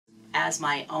As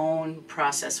my own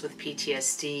process with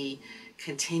PTSD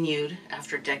continued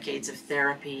after decades of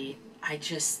therapy, I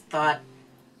just thought,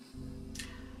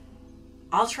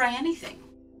 I'll try anything.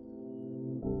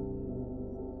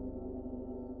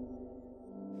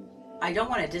 I don't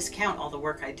want to discount all the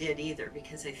work I did either,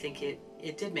 because I think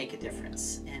it did make a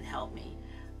difference and help me.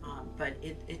 But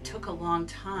it took a long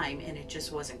time, and it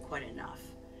just wasn't quite enough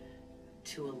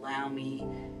to allow me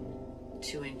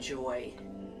to enjoy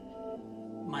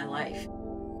my life.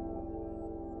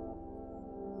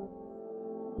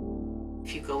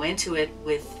 If you go into it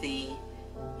with the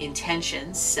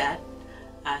intentions set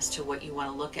as to what you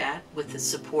want to look at, with the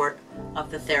support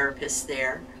of the therapist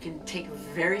there, you can take a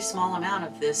very small amount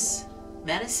of this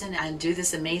medicine and do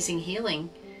this amazing healing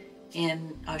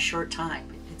in a short time.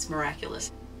 It's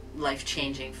miraculous.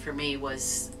 Life-changing for me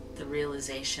was the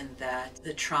realization that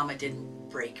the trauma didn't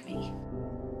break me.